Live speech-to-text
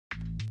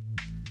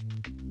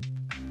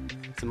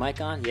the mic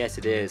on? Yes,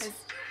 it is.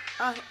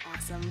 Oh,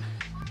 awesome.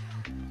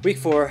 Week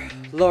 4,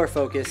 lower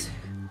focus.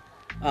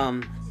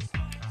 I'm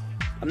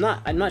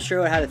not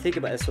sure how to think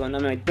about this one. I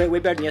mean, way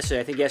better than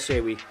yesterday. I think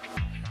yesterday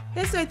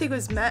I think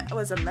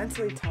was a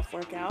mentally tough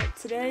workout.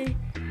 Today,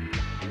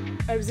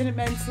 I was in it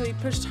mentally,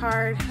 pushed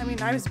hard. I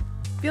mean, I was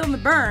feeling the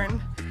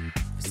burn.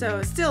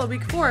 So still,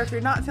 week 4, if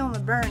you're not feeling the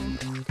burn.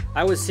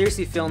 I was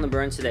seriously feeling the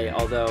burn today,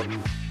 although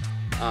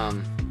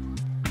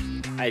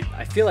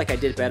I feel like I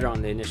did better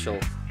on the initial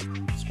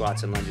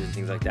squats and lunges and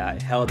things like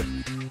that. Held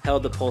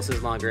the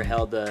pulses longer,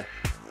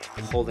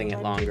 holding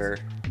it longer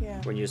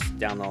when you just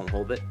down low and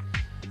hold it.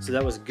 So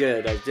that was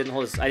good. I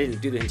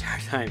didn't do the entire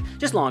time,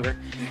 just longer.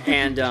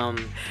 And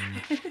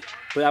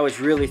but I was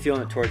really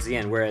feeling it towards the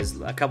end.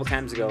 Whereas a couple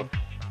times ago,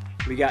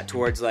 we got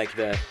towards like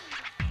the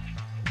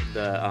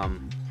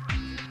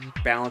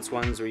balance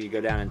ones where you go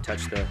down and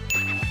touch the,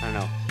 I don't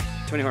know,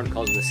 Tony Horton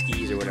calls them the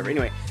skis or whatever.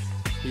 Anyway,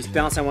 you just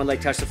bounce on one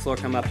leg, touch the floor,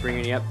 come up,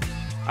 bringing you up.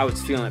 I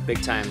was feeling it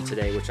big time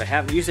today, which I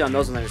haven't. Usually on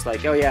those ones, I'm just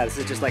like, oh yeah, this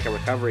is just like a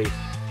recovery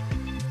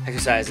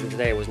exercise, and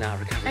today it was not a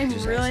recovery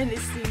exercise.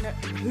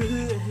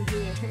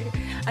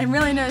 I'm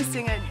really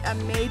noticing a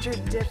major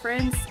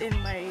difference in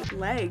my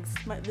legs,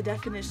 the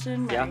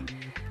definition,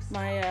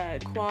 my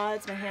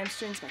quads, my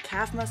hamstrings, my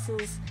calf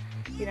muscles.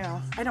 You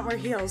know, I don't wear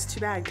heels,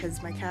 too bad,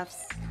 because my calves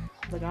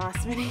look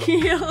awesome in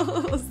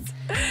heels.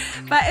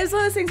 But it was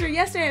one of those things where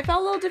yesterday I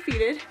felt a little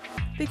defeated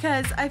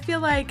because I feel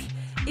like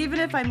even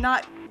if I'm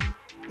not,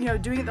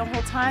 doing it the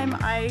whole time,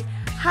 I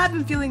have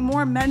been feeling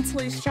more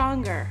mentally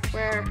stronger.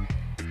 Where,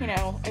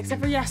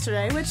 except for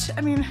yesterday, which,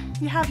 I mean,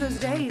 you have those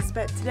days,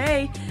 but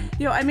today,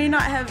 I may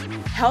not have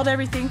held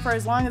everything for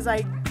as long as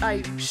I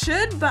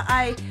should, but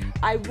I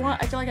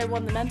feel like I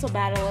won the mental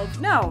battle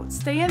of, no,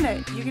 stay in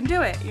it, you can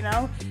do it,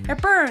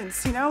 it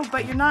burns,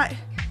 but you're not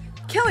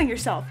killing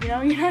yourself,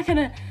 you're not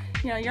gonna,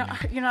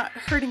 you're not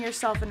hurting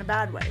yourself in a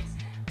bad way,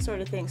 sort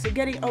of thing. So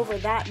getting over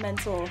that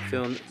mental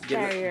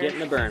barrier. Getting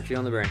the burn,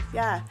 feeling the burn.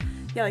 Yeah,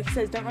 like he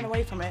says, don't run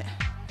away from it.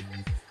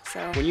 So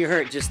when you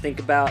hurt, just think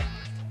about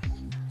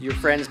your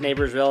friends,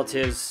 neighbors,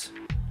 relatives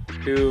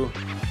who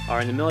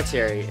are in the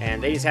military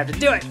and they just have to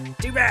do it.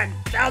 Too bad,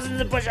 thousands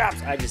of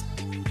push-ups. I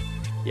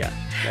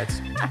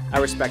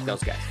respect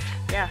those guys.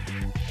 Yeah.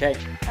 Okay.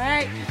 All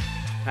right.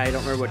 I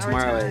don't remember what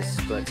tomorrow is,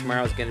 but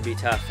tomorrow's gonna be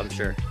tough, I'm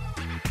sure.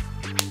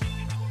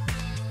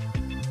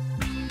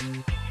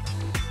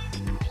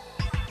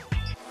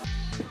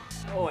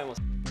 Oh, I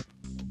almost.